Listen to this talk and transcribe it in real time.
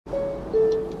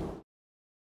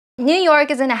New York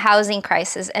is in a housing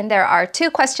crisis, and there are two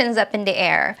questions up in the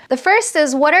air. The first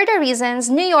is, what are the reasons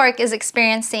New York is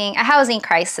experiencing a housing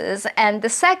crisis? And the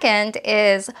second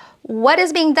is, what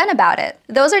is being done about it?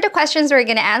 Those are the questions we're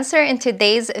going to answer in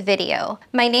today's video.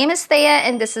 My name is Thea,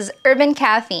 and this is Urban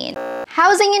Caffeine.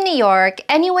 Housing in New York,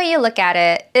 any way you look at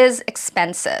it, is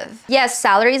expensive. Yes,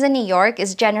 salaries in New York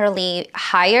is generally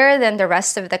higher than the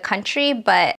rest of the country,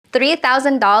 but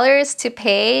 $3,000 to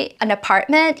pay an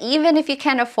apartment, even if you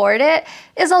can't afford it,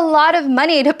 is a lot of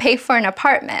money to pay for an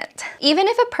apartment. Even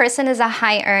if a person is a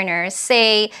high earner,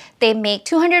 say they make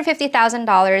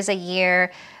 $250,000 a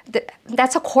year,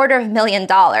 that's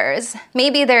 $250,000.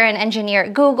 Maybe they're an engineer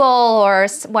at Google or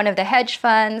one of the hedge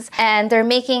funds, and they're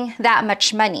making that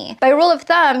much money. By rule of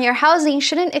thumb, your housing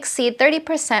shouldn't exceed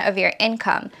 30% of your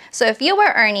income. So if you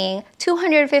were earning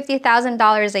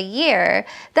 $250,000 a year,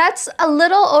 that's a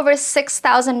little over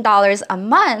 $6,000 a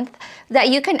month that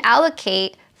you can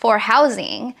allocate for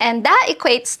housing. And that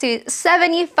equates to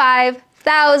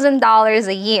 $75,000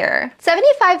 a year.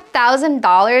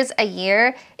 $75,000 a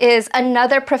year is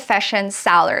another profession's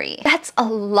salary. That's a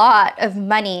lot of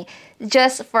money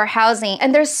just for housing.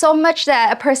 And there's so much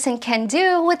that a person can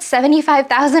do with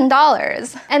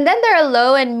 $75,000. And then there are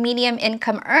low and medium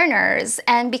income earners.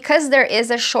 And because there is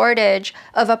a shortage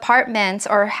of apartments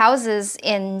or houses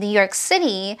in New York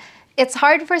City, it's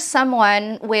hard for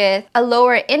someone with a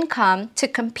lower income to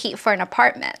compete for an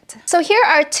apartment. So here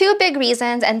are two big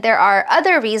reasons, and there are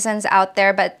other reasons out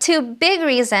there, but two big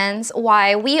reasons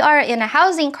why we are in a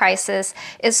housing crisis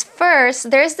is,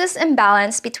 first, there's this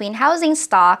imbalance between housing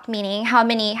stock, meaning how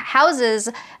many houses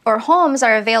or homes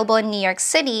are available in New York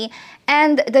City,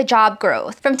 and the job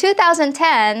growth. From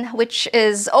 2010, which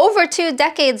is over 2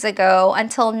 decades ago,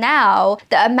 until now,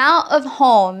 the amount of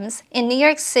homes in New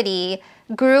York City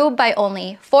grew by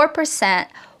only 4%,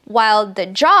 while the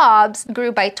jobs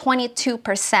grew by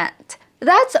 22%.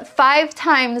 That's 5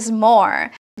 times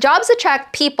more. Jobs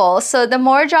attract people, so the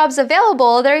more jobs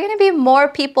available, there are going to be more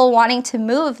people wanting to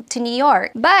move to New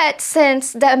York. But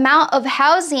since the amount of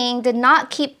housing did not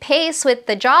keep pace with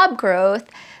the job growth,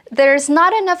 there's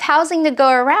not enough housing to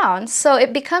go around, so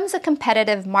it becomes a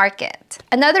competitive market.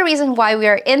 Another reason why we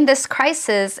are in this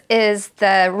crisis is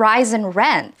the rise in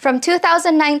rent. From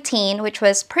 2019, which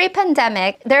was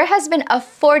pre-pandemic, there has been a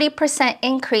 40%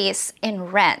 increase in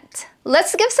rent.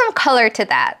 Let's give some color to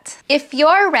that. If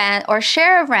your rent or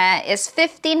share of rent is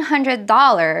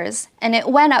 $1,500 and it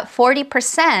went up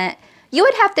 40%, you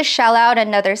would have to shell out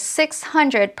another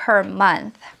 $600 per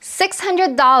month.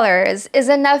 $600 is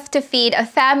enough to feed a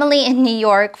family in New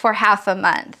York for half a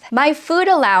month. My food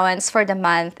allowance for the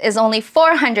month is only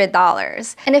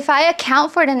 $400. And if I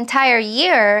account for the entire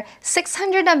year,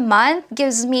 $600 a month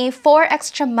gives me 4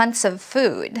 extra months of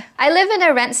food. I live in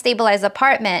a rent-stabilized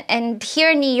apartment, and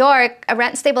here in New York, a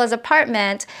rent-stabilized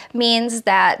apartment means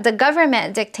that the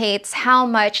government dictates how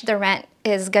much the rent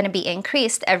is going to be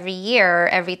increased every year or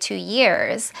every 2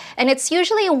 years. And it's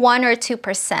usually 1 or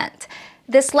 2%.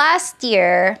 This last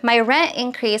year, my rent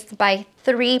increased by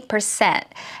 3%.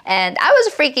 And I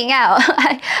was freaking out.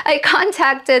 I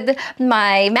contacted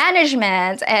my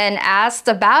management and asked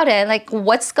about it, like,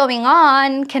 what's going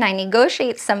on? Can I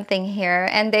negotiate something here?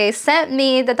 And they sent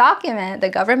me the document, the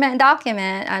government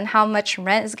document, on how much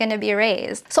rent is going to be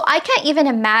raised. So I can't even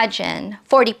imagine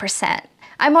 40%.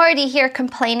 I'm already here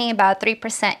complaining about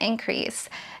 3% increase,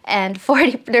 and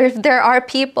there are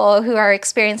people who are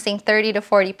experiencing 30 to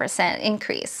 40%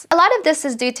 increase. A lot of this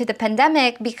is due to the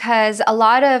pandemic because a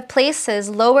lot of places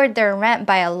lowered their rent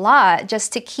by a lot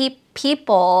just to keep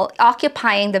people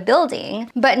occupying the building.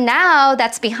 But now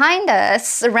that's behind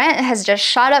us, rent has just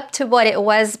shot up to what it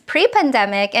was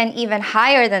pre-pandemic and even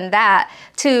higher than that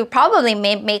to probably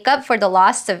make up for the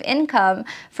loss of income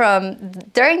from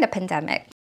during the pandemic.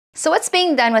 So what's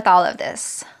being done with all of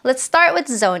this? Let's start with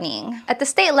zoning. At the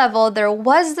state level, there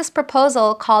was this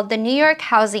proposal called the New York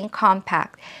Housing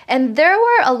Compact, and there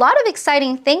were a lot of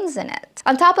exciting things in it.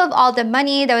 On top of all the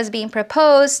money that was being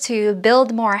proposed to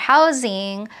build more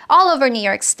housing all over New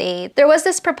York State, there was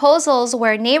this proposals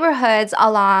where neighborhoods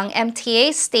along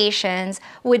MTA stations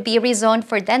would be rezoned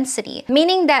for density,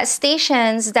 meaning that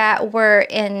stations that were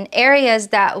in areas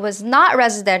that was not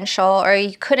residential or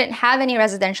you couldn't have any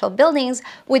residential buildings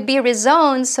would be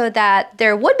rezoned so that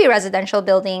there would be residential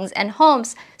buildings and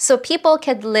homes so people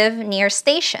could live near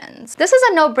stations. This is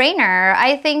a no-brainer.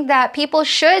 I think that people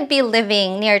should be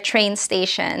living near train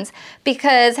stations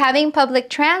because having public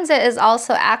transit is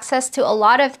also access to a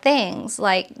lot of things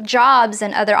like jobs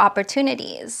and other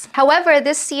opportunities. However,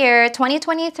 this year,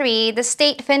 2023, the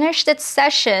state finished its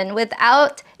session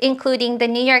without including the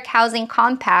New York Housing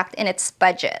Compact in its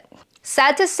budget.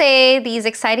 Sad to say, these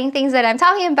exciting things that I'm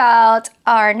talking about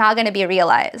are not going to be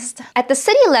realized. At the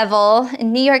city level,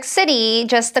 in New York City,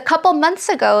 just a couple months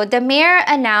ago, the mayor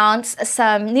announced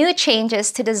some new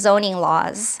changes to the zoning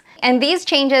laws. And these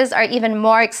changes are even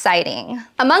more exciting.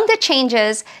 Among the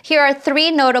changes, here are 3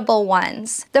 notable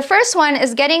ones. The first one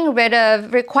is getting rid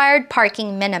of required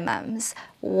parking minimums.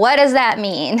 What does that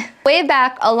mean? Way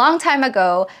back a long time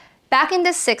ago, back in the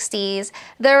 60s,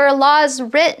 there were laws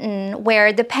written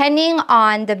where depending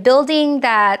on the building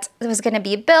that was going to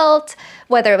be built,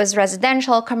 whether it was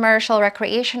residential, commercial,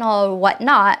 recreational, or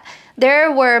whatnot,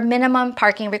 there were minimum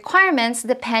parking requirements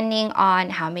depending on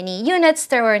how many units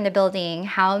there were in the building,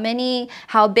 how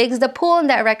big is the pool in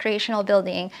that recreational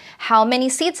building, how many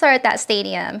seats are at that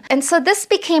stadium. And so this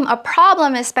became a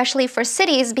problem, especially for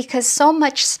cities, because so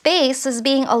much space is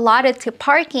being allotted to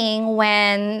parking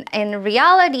when in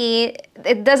reality,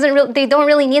 they don't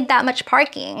really need that much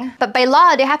parking. But by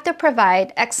law, they have to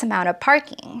provide X amount of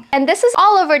parking. And this is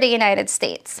all over the United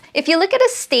States. If you look at a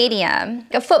stadium,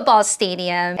 a football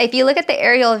stadium, if you look at the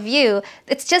aerial view,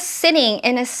 it's just sitting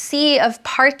in a sea of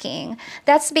parking.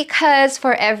 That's because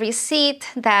for every seat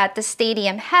that the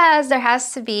stadium has, there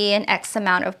has to be an X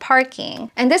amount of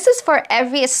parking. And this is for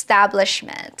every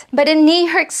establishment. But in New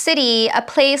York City, a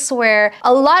place where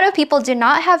a lot of people do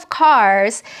not have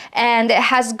cars and it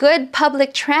has good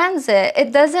public transit,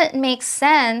 it doesn't make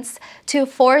sense to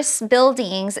force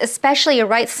buildings, especially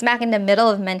right smack in the middle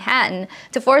of Manhattan,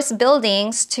 to force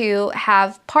buildings to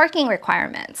have parking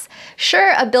requirements.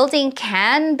 Sure, a building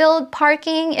can build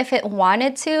parking if it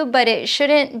wanted to, but it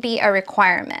shouldn't be a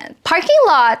requirement. Parking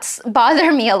lots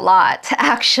bother me a lot,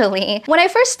 actually. When I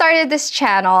first started this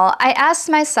channel, I asked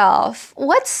myself,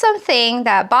 what's something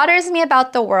that bothers me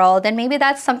about the world, and maybe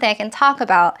that's something I can talk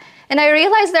about. And I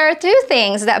realized there are 2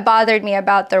 things that bothered me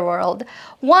about the world.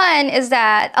 One is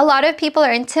that a lot of people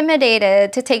are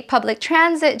intimidated to take public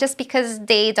transit just because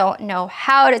they don't know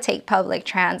how to take public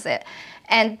transit.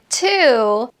 And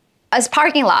 2, as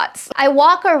parking lots. I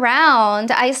walk around,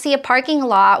 I see a parking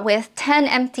lot with 10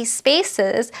 empty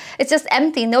spaces. It's just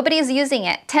empty, nobody's using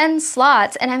it, 10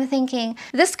 slots, and I'm thinking,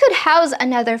 this could house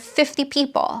another 50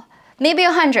 people. Maybe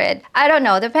 100, I don't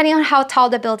know, depending on how tall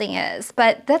the building is,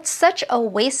 but that's such a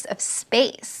waste of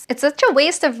space. It's such a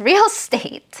waste of real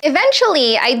estate.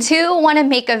 Eventually, I do want to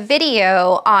make a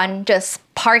video on just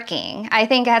parking. I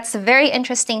think that's a very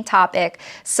interesting topic,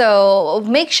 so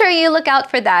make sure you look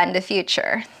out for that in the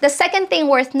future. The second thing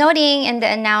worth noting in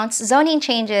the announced zoning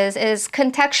changes is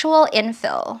contextual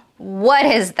infill. What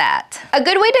is that? A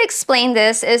good way to explain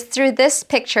this is through this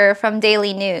picture from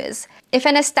Daily News. If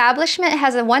an establishment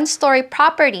has a 1-story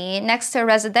property next to a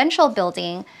residential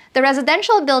building, the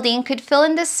residential building could fill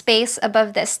in the space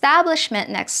above the establishment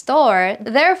next door,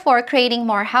 therefore creating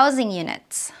more housing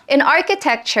units. In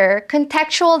architecture,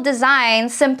 contextual design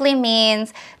simply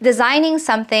means designing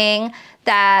something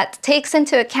that takes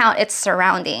into account its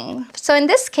surrounding. So in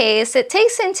this case, it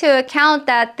takes into account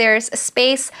that there's a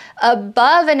space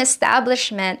above an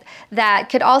establishment that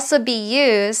could also be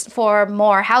used for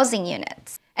more housing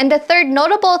units. And the third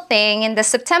notable thing in the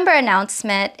September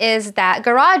announcement is that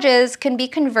garages can be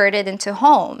converted into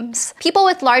homes. People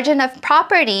with large enough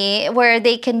property where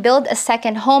they can build a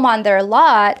second home on their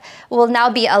lot will now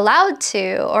be allowed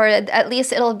to, or at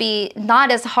least it'll be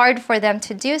not as hard for them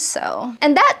to do so.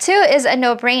 And that too is a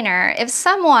no-brainer. If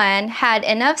someone had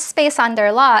enough space on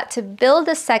their lot to build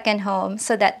a second home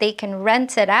so that they can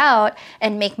rent it out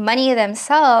and make money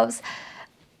themselves,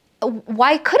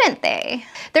 why couldn't they?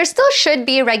 There still should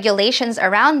be regulations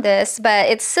around this, but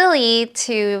it's silly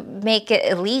to make it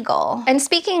illegal. And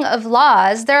speaking of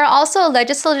laws, there are also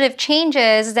legislative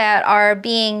changes that are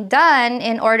being done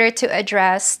in order to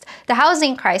address the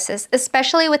housing crisis,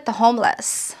 especially with the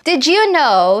homeless. Did you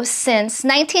know since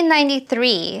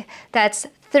 1993, that's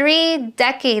 3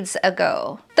 decades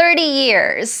ago, 30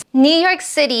 years, New York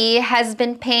City has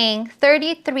been paying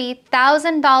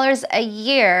 $33,000 a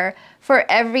year for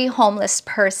every homeless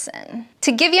person.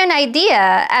 To give you an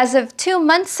idea, as of 2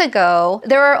 months ago,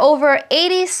 there were over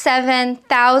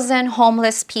 87,000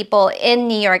 homeless people in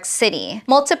New York City.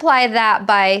 Multiply that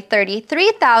by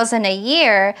 33,000 a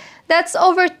year, that's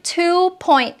over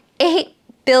 $2.8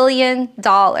 billion.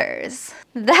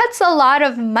 That's a lot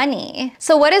of money.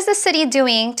 So what is the city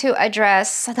doing to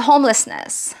address the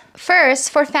homelessness? First,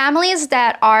 for families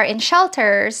that are in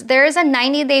shelters, there is a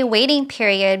 90-day waiting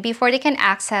period before they can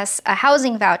access a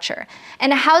housing voucher.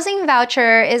 And a housing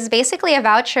voucher is basically a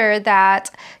voucher that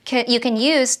you can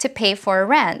use to pay for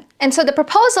rent. And so the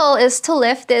proposal is to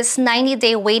lift this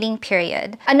 90-day waiting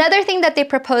period. Another thing that they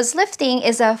propose lifting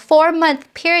is a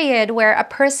 4-month period where a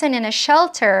person in a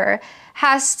shelter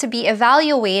has to be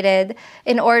evaluated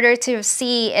in order to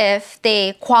see if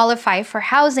they qualify for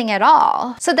housing at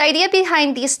all. So the idea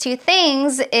behind these two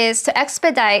things is to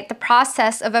expedite the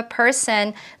process of a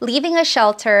person leaving a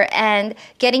shelter and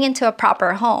getting into a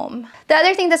proper home. The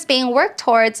other thing that's being worked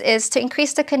towards is to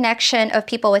increase the connection of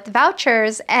people with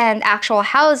vouchers and actual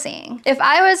housing. If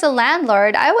I was a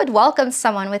landlord, I would welcome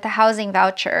someone with a housing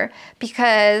voucher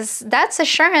because that's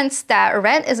assurance that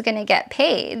rent is going to get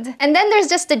paid. And then there's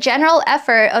just the general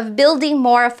effort of building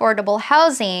more affordable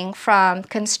housing, from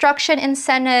construction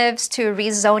incentives to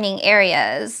rezoning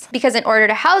areas. Because in order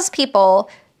to house people,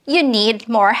 you need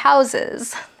more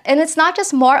houses. And it's not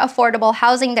just more affordable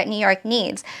housing that New York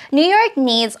needs. New York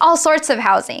needs all sorts of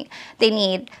housing. They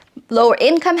need lower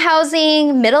income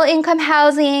housing, middle income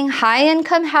housing, high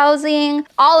income housing,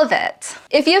 all of it.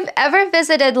 If you've ever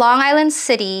visited Long Island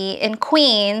City in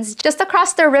Queens, just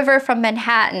across the river from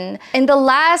Manhattan, in the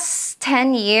last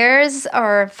 10 years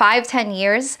or 5-10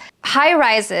 years,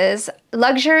 high-rises,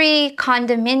 luxury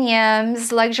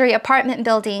condominiums, luxury apartment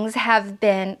buildings have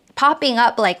been popping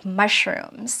up like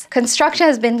mushrooms. Construction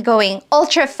has been going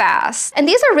ultra fast. And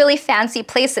these are really fancy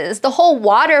places. The whole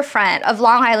waterfront of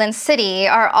Long Island City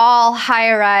are all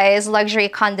high-rise luxury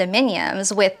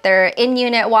condominiums with their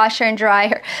in-unit washer and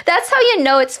dryer. That's how you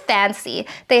know it's fancy.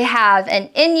 They have an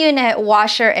in-unit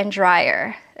washer and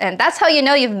dryer. And that's how you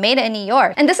know you've made it in New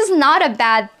York. And this is not a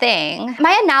bad thing.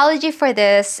 My analogy for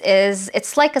this is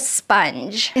it's like a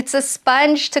sponge. It's a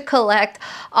sponge to collect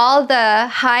all the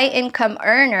high-income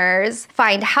earners,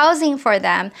 find housing for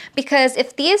them. Because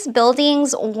if these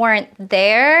buildings weren't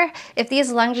there, if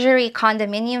these luxury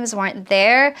condominiums weren't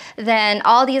there, then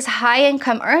all these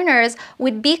high-income earners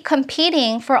would be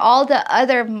competing for all the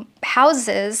other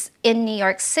houses in New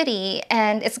York City,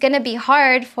 and it's going to be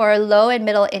hard for low and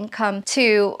middle income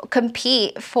to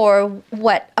compete for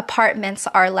what apartments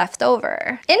are left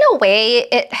over. In a way,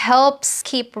 it helps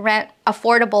keep rent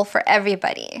affordable for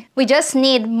everybody. We just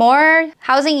need more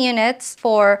housing units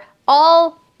for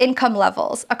all income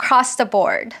levels across the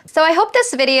board. So I hope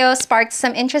this video sparked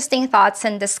some interesting thoughts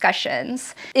and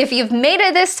discussions. If you've made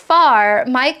it this far,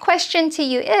 my question to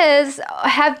you is,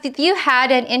 have you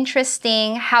had an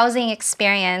interesting housing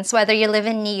experience, whether you live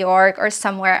in New York or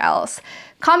somewhere else?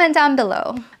 Comment down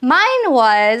below. Mine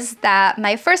was that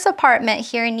my first apartment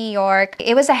here in New York,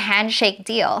 it was a handshake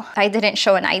deal. I didn't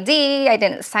show an ID, I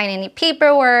didn't sign any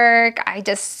paperwork. I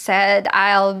just said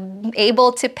I'm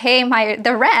able to pay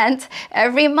the rent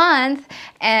every month,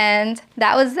 and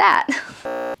that was that.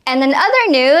 And in other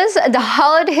news, the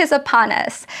holiday is upon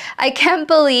us. I can't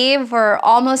believe we're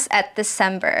almost at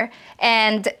December.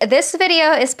 And this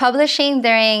video is publishing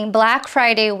during Black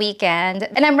Friday weekend.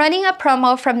 And I'm running a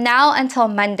promo from now until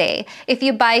Monday. If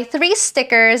you buy 3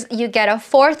 stickers, you get a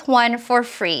 4th one for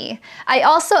free. I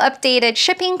also updated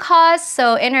shipping costs,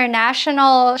 so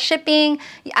international shipping.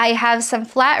 I have some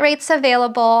flat rates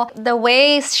available. The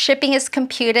way shipping is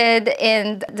computed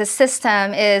in the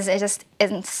system is just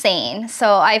insane.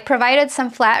 So I provided some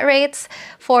flat rates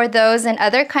for those in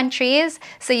other countries,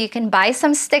 so you can buy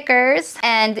some stickers.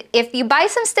 And if you buy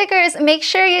some stickers, make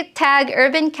sure you tag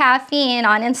Urban Caffeine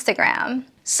on Instagram.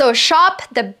 So shop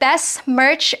the best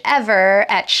merch ever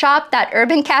at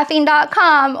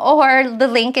shop.urbancaffeine.com or the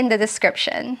link in the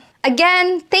description.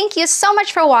 Again, thank you so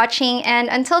much for watching, and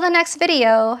until the next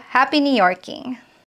video, happy New Yorking.